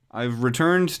I've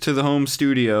returned to the home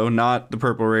studio, not the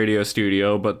Purple Radio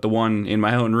studio, but the one in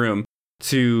my own room,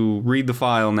 to read the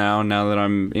file now that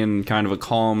I'm in kind of a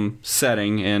calm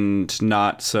setting and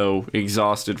not so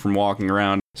exhausted from walking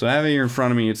around. So I have it here in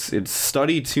front of me. It's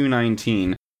Study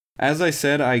 219. As I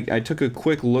said, I took a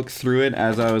quick look through it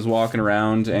as I was walking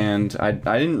around, and I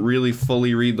didn't really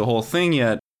fully read the whole thing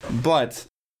yet, but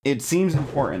it seems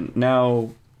important. Now,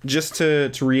 just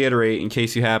to reiterate, in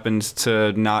case you happened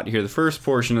to not hear the first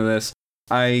portion of this,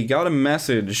 I got a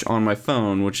message on my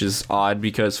phone, which is odd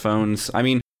because phones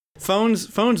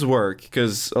work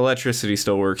because electricity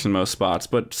still works in most spots,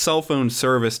 but cell phone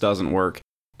service doesn't work.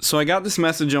 So I got this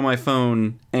message on my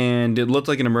phone, and it looked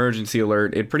like an emergency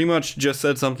alert. It pretty much just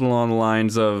said something along the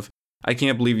lines of, "I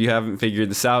can't believe you haven't figured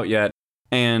this out yet,"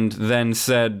 and then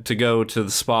said to go to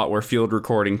the spot where field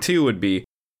recording 2 would be,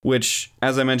 which,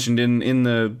 as I mentioned in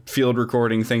the field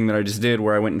recording thing that I just did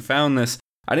where I went and found this,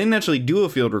 I didn't actually do a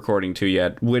field recording 2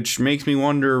 yet, which makes me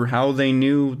wonder how they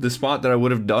knew the spot that I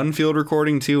would have done field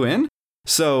recording 2 in.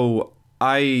 So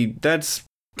that's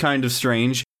kind of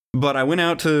strange, but I went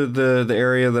out to the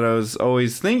area that I was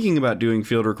always thinking about doing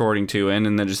field recording 2 in,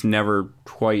 and then just never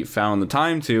quite found the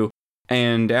time to.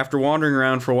 And after wandering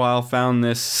around for a while, found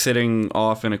this sitting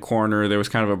off in a corner. There was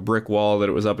kind of a brick wall that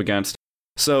it was up against.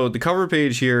 So the cover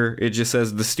page here, it just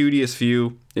says The Studious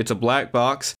View. It's a black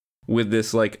box with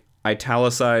this like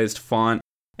italicized font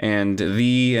and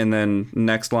then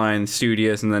next line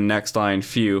Studious and then next line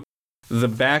View. The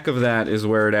back of that is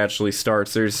where it actually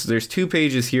starts. There's 2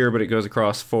 pages here, but it goes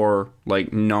across 4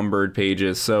 like numbered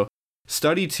pages. So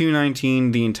Study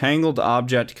 219, The Entangled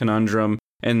Object Conundrum,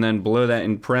 and then below that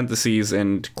in parentheses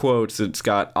and quotes, it's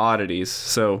got oddities.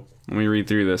 So let me read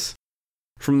through this.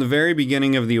 From the very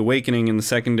beginning of the awakening in the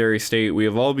secondary state, we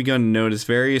have all begun to notice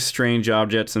various strange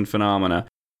objects and phenomena.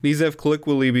 These have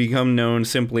colloquially become known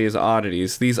simply as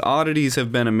oddities. These oddities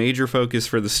have been a major focus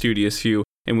for the studious view,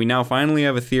 and we now finally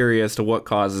have a theory as to what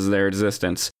causes their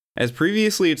existence. As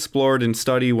previously explored in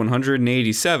Study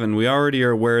 187, we already are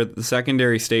aware that the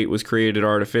secondary state was created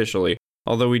artificially,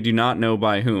 although we do not know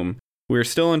by whom. We are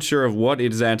still unsure of what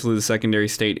exactly the secondary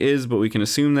state is, but we can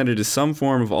assume that it is some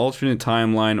form of alternate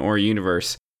timeline or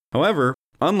universe. However,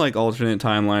 unlike alternate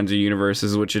timelines or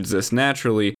universes which exist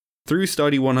naturally, through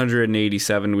Study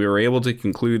 187 we were able to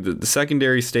conclude that the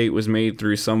secondary state was made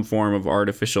through some form of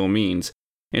artificial means.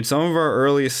 In some of our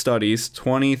earliest studies,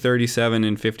 20, 37,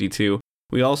 and 52,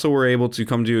 we also were able to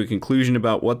come to a conclusion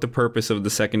about what the purpose of the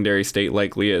secondary state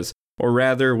likely is, or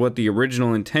rather, what the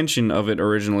original intention of it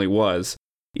originally was.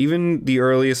 Even the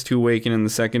earliest to awaken in the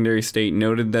secondary state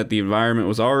noted that the environment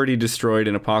was already destroyed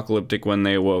and apocalyptic when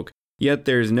they awoke, yet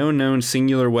there is no known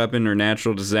singular weapon or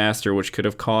natural disaster which could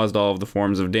have caused all of the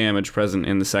forms of damage present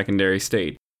in the secondary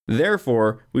state.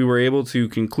 Therefore, we were able to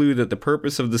conclude that the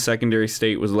purpose of the secondary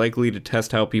state was likely to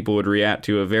test how people would react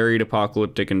to a varied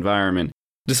apocalyptic environment.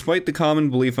 Despite the common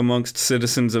belief amongst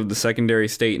citizens of the secondary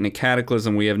state in a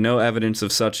cataclysm, we have no evidence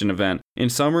of such an event.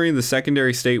 In summary, the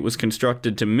secondary state was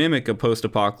constructed to mimic a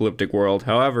post-apocalyptic world.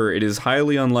 However, it is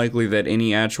highly unlikely that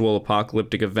any actual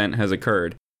apocalyptic event has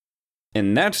occurred.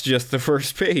 And that's just the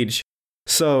first page.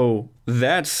 So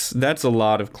that's a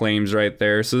lot of claims right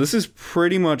there. So this is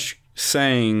pretty much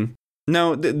saying,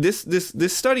 no, this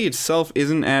study itself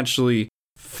isn't actually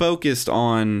focused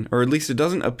on, or at least it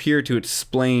doesn't appear to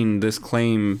explain this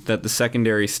claim that the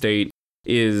secondary state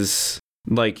is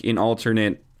like an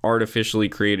alternate artificially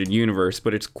created universe,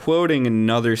 but it's quoting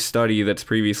another study that's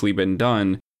previously been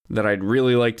done that I'd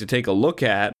really like to take a look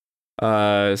at,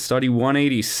 Study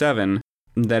 187,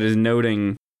 that is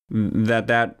noting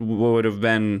that would have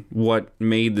been what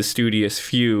made the studious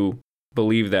few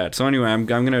believe that. So anyway, I'm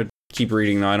going to keep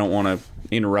reading now. I don't want to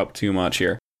interrupt too much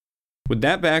here. With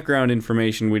that background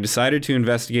information, we decided to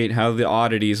investigate how the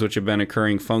oddities which have been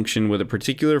occurring function with a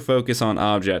particular focus on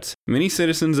objects. Many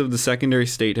citizens of the secondary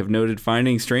state have noted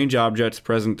finding strange objects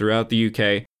present throughout the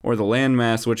UK, or the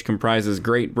landmass which comprises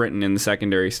Great Britain in the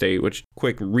secondary state, which,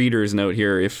 quick reader's note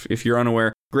here, if you're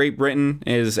unaware, Great Britain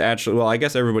is actually, well, I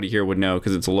guess everybody here would know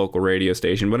because it's a local radio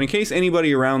station, but in case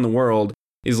anybody around the world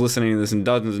is listening to this and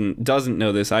doesn't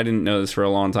know this, I didn't know this for a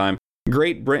long time,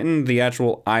 Great Britain, the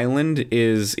actual island,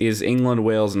 is England,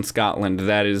 Wales, and Scotland.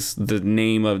 That is the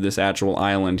name of this actual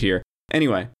island here.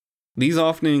 Anyway, these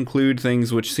often include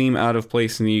things which seem out of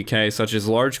place in the UK, such as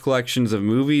large collections of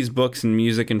movies, books, and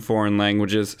music in foreign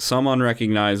languages, some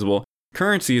unrecognizable,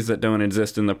 currencies that don't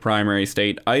exist in the primary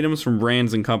state, items from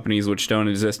brands and companies which don't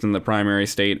exist in the primary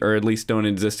state, or at least don't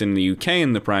exist in the UK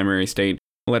in the primary state,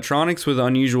 electronics with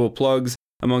unusual plugs,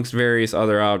 amongst various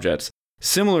other objects.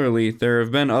 Similarly, there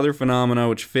have been other phenomena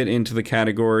which fit into the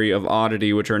category of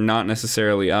oddity which are not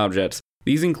necessarily objects.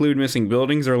 These include missing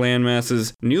buildings or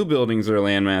landmasses, new buildings or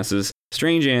landmasses,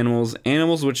 strange animals,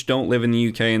 animals which don't live in the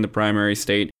UK in the primary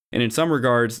state, and in some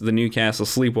regards, the Newcastle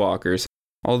sleepwalkers.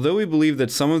 Although we believe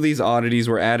that some of these oddities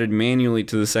were added manually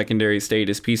to the secondary state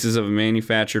as pieces of a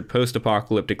manufactured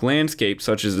post-apocalyptic landscape,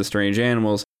 such as the strange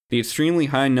animals, the extremely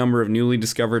high number of newly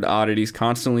discovered oddities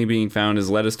constantly being found has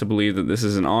led us to believe that this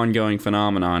is an ongoing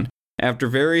phenomenon. After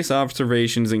various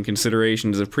observations and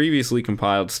considerations of previously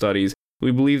compiled studies,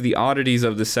 we believe the oddities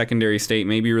of the secondary state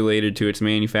may be related to its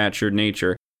manufactured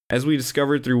nature. As we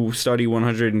discovered through study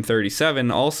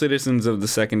 137, all citizens of the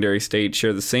secondary state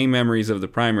share the same memories of the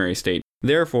primary state.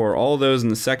 Therefore, all those in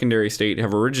the secondary state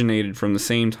have originated from the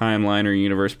same timeline or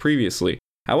universe previously.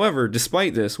 However,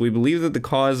 despite this, we believe that the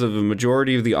cause of a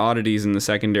majority of the oddities in the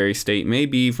secondary state may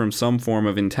be from some form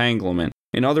of entanglement.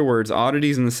 In other words,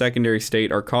 oddities in the secondary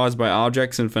state are caused by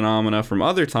objects and phenomena from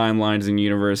other timelines and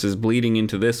universes bleeding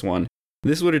into this one.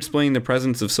 This would explain the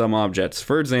presence of some objects.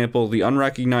 For example, the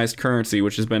unrecognized currency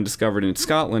which has been discovered in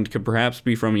Scotland could perhaps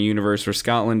be from a universe where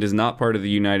Scotland is not part of the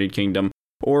United Kingdom,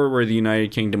 or where the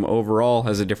United Kingdom overall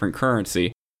has a different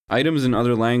currency. Items in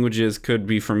other languages could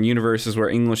be from universes where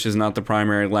English is not the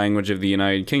primary language of the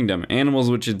United Kingdom. Animals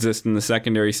which exist in the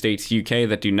secondary states UK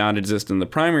that do not exist in the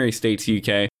primary states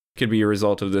UK could be a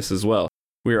result of this as well.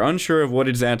 We are unsure of what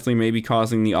exactly may be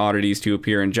causing the oddities to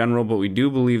appear in general, but we do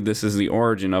believe this is the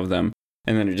origin of them.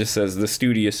 And then it just says the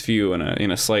studious few in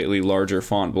a slightly larger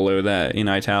font below that, in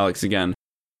italics again.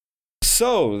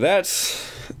 So,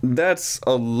 that's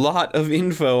a lot of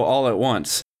info all at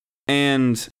once.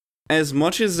 And as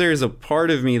much as there's a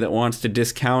part of me that wants to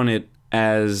discount it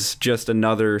as just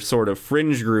another sort of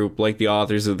fringe group like the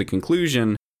authors of the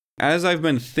conclusion, as I've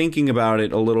been thinking about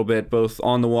it a little bit, both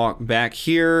on the walk back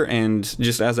here and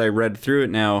just as I read through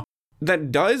it now,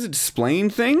 that does explain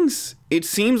things. It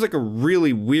seems like a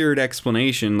really weird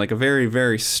explanation, like a very,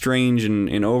 very strange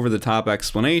and over-the-top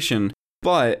explanation,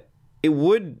 but it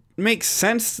would make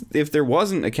sense if there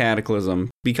wasn't a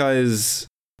cataclysm, because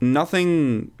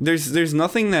there's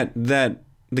nothing that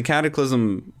the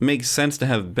cataclysm makes sense to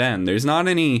have been. There's not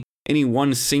any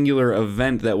one singular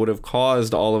event that would have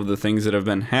caused all of the things that have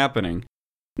been happening.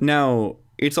 Now,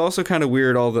 it's also kind of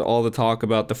weird all the talk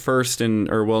about the first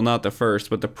not the first,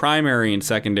 but the primary and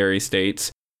secondary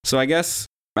states. So I guess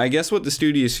what the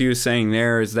studious view is saying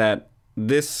there is that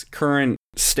this current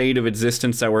state of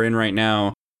existence that we're in right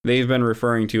now, they've been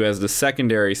referring to as the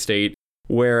secondary state,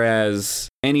 whereas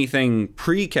anything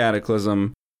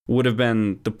pre-cataclysm would have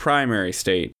been the primary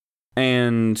state.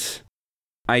 And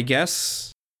I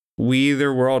guess we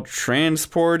either were all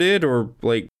transported or,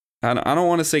 like, I don't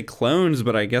want to say clones,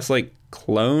 but I guess, like,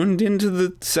 cloned into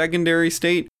the secondary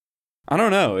state. I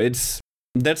don't know.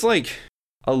 That's like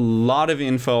a lot of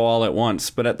info all at once,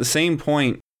 but at the same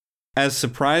point, as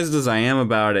surprised as I am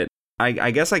about it,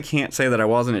 I guess I can't say that I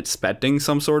wasn't expecting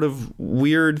some sort of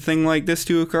weird thing like this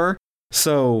to occur.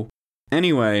 So,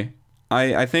 anyway,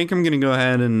 I think I'm going to go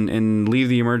ahead and leave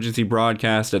the emergency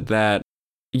broadcast at that.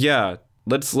 Yeah,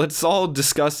 let's all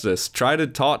discuss this. Try to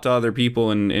talk to other people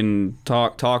and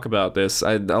talk about this.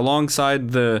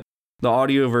 Alongside the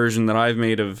audio version that I've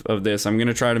made of this, I'm going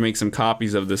to try to make some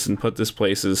copies of this and put this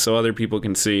places so other people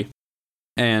can see.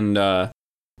 And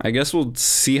I guess we'll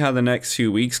see how the next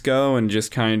few weeks go and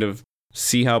just kind of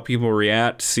see how people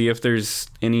react, see if there's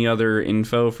any other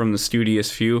info from the studious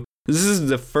few. This is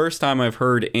the first time I've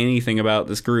heard anything about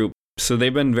this group, so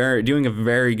they've been doing a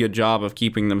very good job of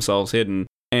keeping themselves hidden.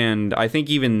 And I think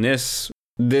even this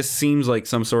seems like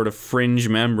some sort of fringe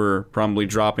member probably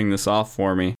dropping this off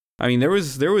for me. I mean, there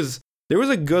was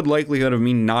a good likelihood of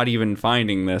me not even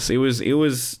finding this. It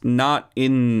was not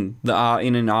in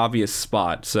an obvious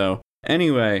spot. So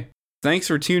anyway, thanks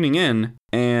for tuning in,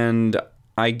 and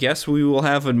I guess we will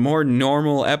have a more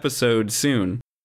normal episode soon.